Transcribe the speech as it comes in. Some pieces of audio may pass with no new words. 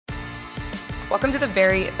Welcome to the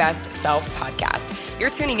Very Best Self podcast. You're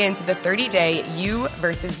tuning in to the 30-day You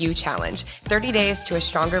versus You challenge. 30 days to a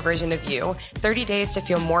stronger version of you, 30 days to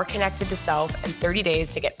feel more connected to self, and 30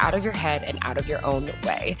 days to get out of your head and out of your own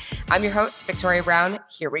way. I'm your host, Victoria Brown.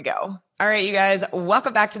 Here we go. All right, you guys,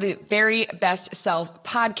 welcome back to the Very Best Self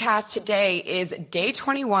podcast. Today is day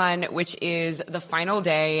 21, which is the final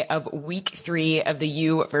day of week 3 of the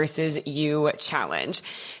You versus You challenge.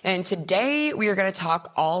 And today we are going to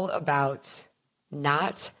talk all about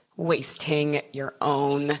not wasting your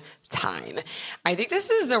own time. I think this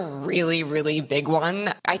is a really, really big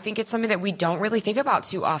one. I think it's something that we don't really think about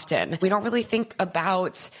too often. We don't really think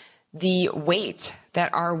about the weight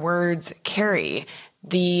that our words carry,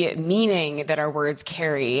 the meaning that our words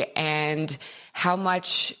carry, and how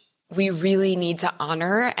much we really need to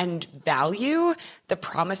honor and value the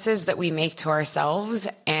promises that we make to ourselves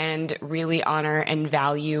and really honor and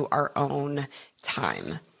value our own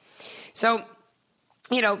time. So,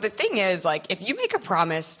 the thing is, if you make a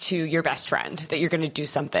promise to your best friend that you're going to do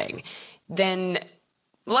something, then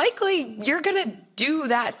likely you're going to do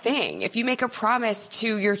that thing. If you make a promise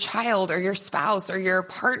to your child or your spouse or your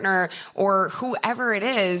partner or whoever it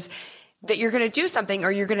is that you're going to do something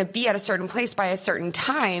or you're going to be at a certain place by a certain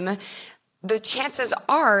time, the chances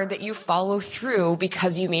are that you follow through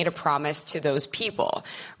because you made a promise to those people,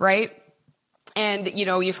 right? And,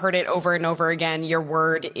 you've heard it over and over again, your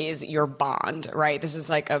word is your bond, right? This is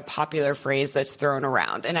like a popular phrase that's thrown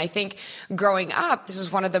around. And I think growing up, this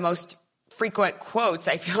is one of the most frequent quotes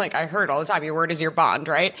I feel like I heard all the time. Your word is your bond,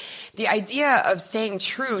 right? The idea of staying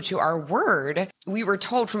true to our word, we were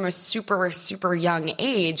told from a super, super young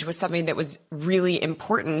age was something that was really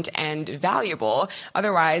important and valuable.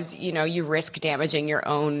 Otherwise, you risk damaging your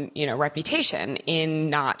own, reputation in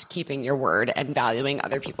not keeping your word and valuing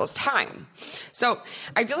other people's time. So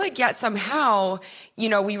I feel like yet somehow,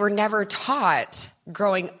 we were never taught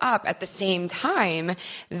growing up at the same time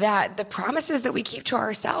that the promises that we keep to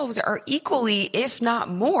ourselves are equally, if not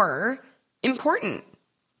more, important.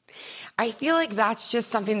 I feel like that's just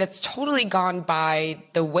something that's totally gone by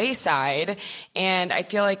the wayside, and I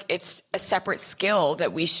feel like it's a separate skill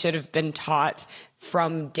that we should have been taught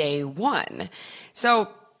from day one. So,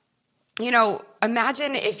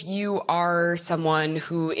 imagine if you are someone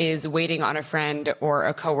who is waiting on a friend or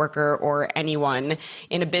a coworker or anyone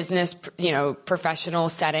in a business, professional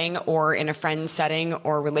setting or in a friend setting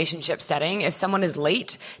or relationship setting. If someone is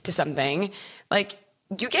late to something,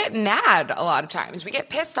 you get mad a lot of times. We get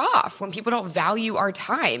pissed off when people don't value our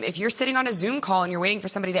time. If you're sitting on a Zoom call and you're waiting for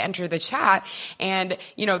somebody to enter the chat and,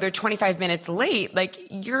 they're 25 minutes late,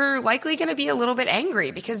 you're likely going to be a little bit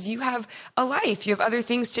angry because you have a life. You have other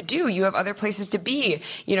things to do. You have other places to be.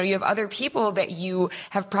 You have other people that you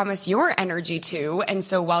have promised your energy to. And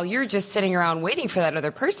so while you're just sitting around waiting for that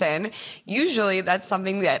other person, usually that's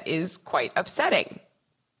something that is quite upsetting.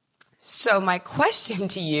 So my question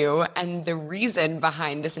to you and the reason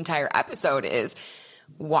behind this entire episode is,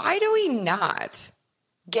 why do we not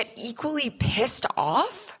get equally pissed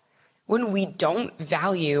off when we don't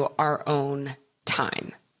value our own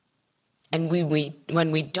time? And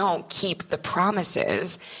when we don't keep the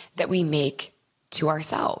promises that we make to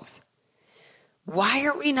ourselves? Why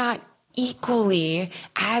are we not equally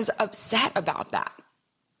as upset about that?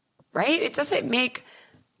 Right? It doesn't make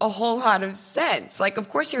a whole lot of sense. Of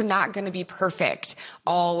course, you're not going to be perfect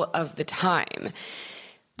all of the time.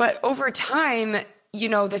 But over time,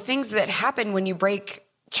 the things that happen when you break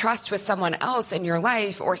trust with someone else in your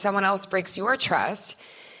life or someone else breaks your trust,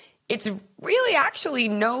 it's really actually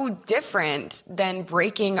no different than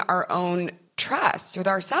breaking our own trust with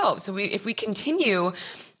ourselves. So if we continue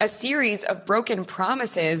a series of broken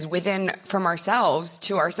promises from ourselves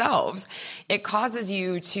to ourselves, it causes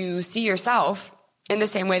you to see yourself in the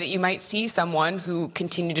same way that you might see someone who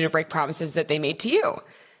continued to break promises that they made to you.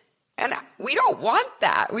 And we don't want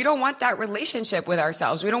that. We don't want that relationship with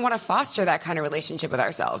ourselves. We don't want to foster that kind of relationship with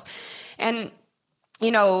ourselves. And,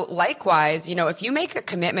 likewise, if you make a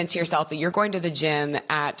commitment to yourself that you're going to the gym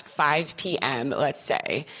at 5 p.m., let's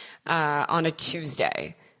say, on a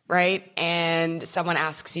Tuesday, right? And someone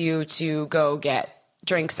asks you to go get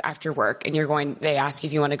drinks after work and they ask you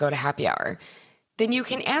if you want to go to happy hour, then you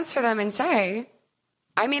can answer them and say,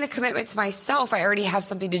 I made a commitment to myself. I already have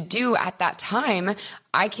something to do at that time.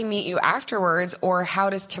 I can meet you afterwards, or how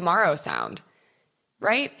does tomorrow sound?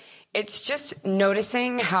 Right? It's just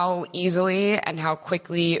noticing how easily and how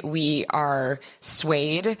quickly we are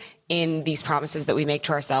swayed in these promises that we make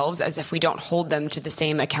to ourselves, as if we don't hold them to the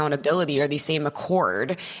same accountability or the same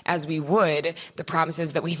accord as we would the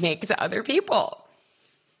promises that we make to other people.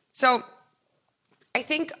 So I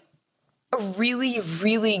think A really,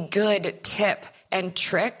 really good tip and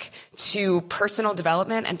trick to personal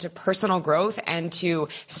development and to personal growth and to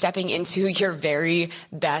stepping into your very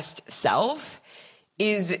best self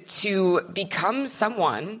is to become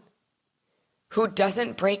someone who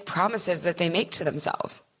doesn't break promises that they make to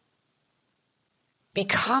themselves.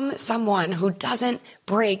 Become someone who doesn't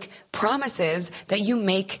break promises that you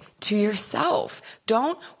make to yourself.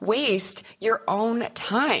 Don't waste your own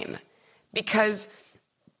time, because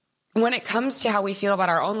when it comes to how we feel about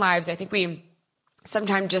our own lives, I think we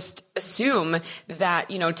sometimes just assume that,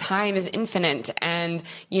 time is infinite and,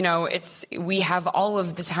 we have all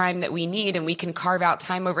of the time that we need and we can carve out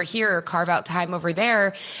time over here or carve out time over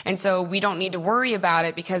there. And so we don't need to worry about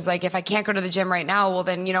it because if I can't go to the gym right now, well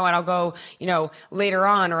then, what, I'll go, later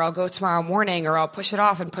on, or I'll go tomorrow morning, or I'll push it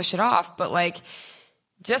off. But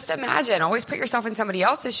just imagine, always put yourself in somebody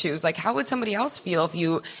else's shoes. How would somebody else feel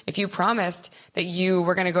if you promised that you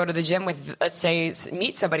were going to go to the gym with, let's say,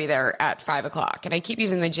 meet somebody there at 5:00? And I keep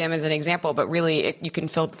using the gym as an example, but really you can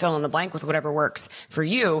fill in the blank with whatever works for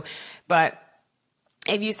you. But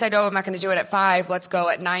if you said, I'm not going to do it at 5, let's go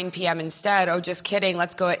at 9 p.m. instead. Oh, just kidding.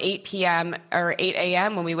 Let's go at 8 p.m. or 8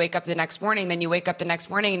 a.m. when we wake up the next morning. Then you wake up the next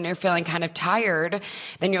morning and you're feeling kind of tired.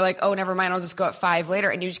 Then you're like, oh, never mind. I'll just go at 5 later.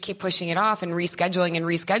 And you just keep pushing it off and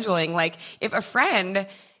rescheduling. If a friend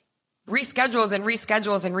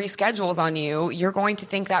reschedules on you, you're going to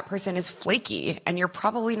think that person is flaky and you're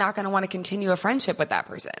probably not going to want to continue a friendship with that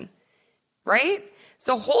person. Right?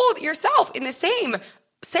 So hold yourself in the same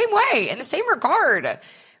way, in the same regard.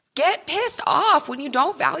 Get pissed off when you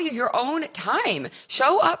don't value your own time.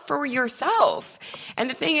 Show up for yourself. And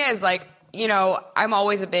the thing is, I'm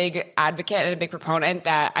always a big advocate and a big proponent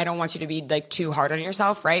that I don't want you to be too hard on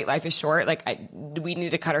yourself, right? Life is short. We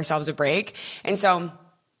need to cut ourselves a break. And so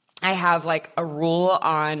I have a rule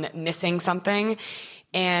on missing something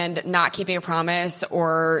and not keeping a promise,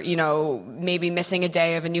 or, maybe missing a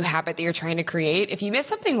day of a new habit that you're trying to create. If you miss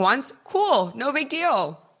something once, cool, no big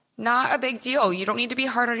deal. Not a big deal. You don't need to be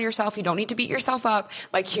hard on yourself. You don't need to beat yourself up.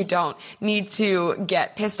 You don't need to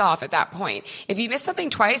get pissed off at that point. If you miss something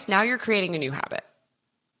twice, now you're creating a new habit,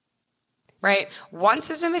 right? Once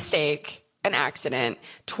is a mistake, an accident.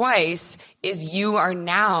 Twice is you are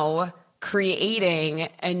now creating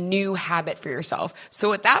a new habit for yourself.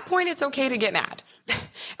 So at that point, it's okay to get mad.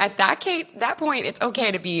 At that point, it's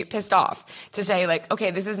okay to be pissed off, to say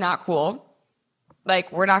okay, this is not cool.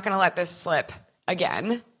 We're not going to let this slip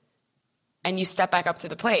again. And you step back up to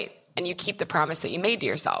the plate and you keep the promise that you made to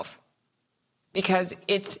yourself, because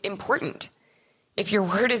it's important. If your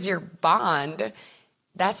word is your bond,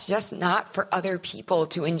 that's just not for other people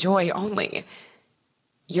to enjoy only.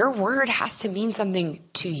 Your word has to mean something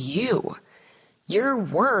to you. Your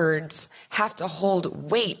words have to hold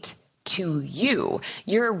weight to you.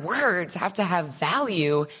 Your words have to have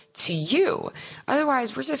value to you.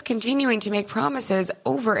 Otherwise, we're just continuing to make promises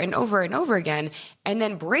over and over and over again and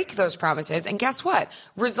then break those promises. And guess what?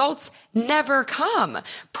 Results never come.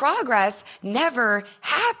 Progress never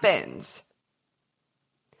happens.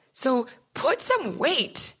 So put some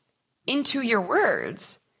weight into your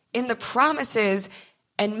words, in the promises,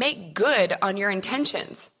 and make good on your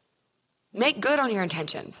intentions. Make good on your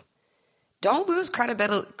intentions. Don't lose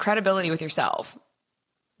credibility with yourself.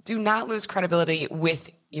 Do not lose credibility with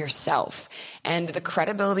yourself. And the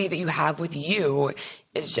credibility that you have with you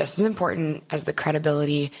is just as important as the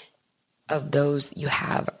credibility of those you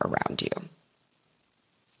have around you.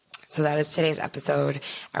 So that is today's episode.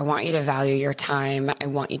 I want you to value your time. I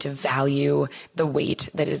want you to value the weight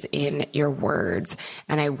that is in your words.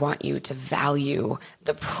 And I want you to value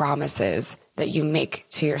the promises that you make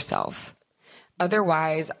to yourself.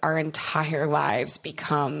 Otherwise, our entire lives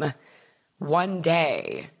become, one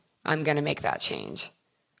day, I'm going to make that change.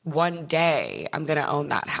 One day, I'm going to own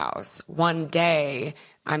that house. One day,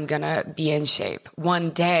 I'm going to be in shape. One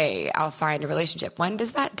day, I'll find a relationship. When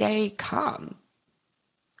does that day come?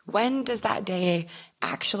 When does that day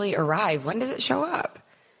actually arrive? When does it show up?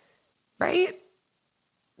 Right?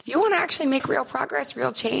 If you want to actually make real progress,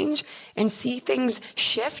 real change, and see things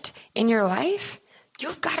shift in your life,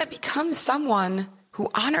 you've got to become someone who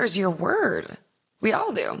honors your word. We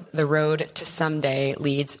all do. The road to someday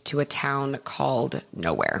leads to a town called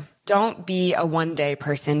nowhere. Don't be a one-day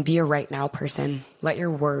person. Be a right-now person. Let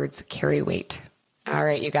your words carry weight. All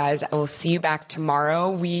right, you guys, I will see you back tomorrow.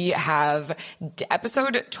 We have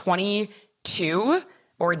episode 22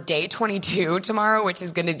 or day 22 tomorrow, which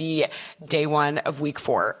is going to be day 1 of week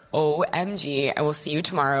 4. OMG. I will see you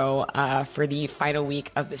tomorrow for the final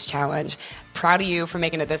week of this challenge. Proud of you for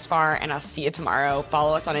making it this far, and I'll see you tomorrow.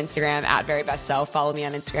 Follow us on Instagram at verybestself. Follow me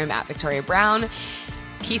on Instagram at Victoria Brown.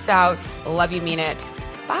 Peace out. Love you, mean it.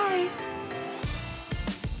 Bye.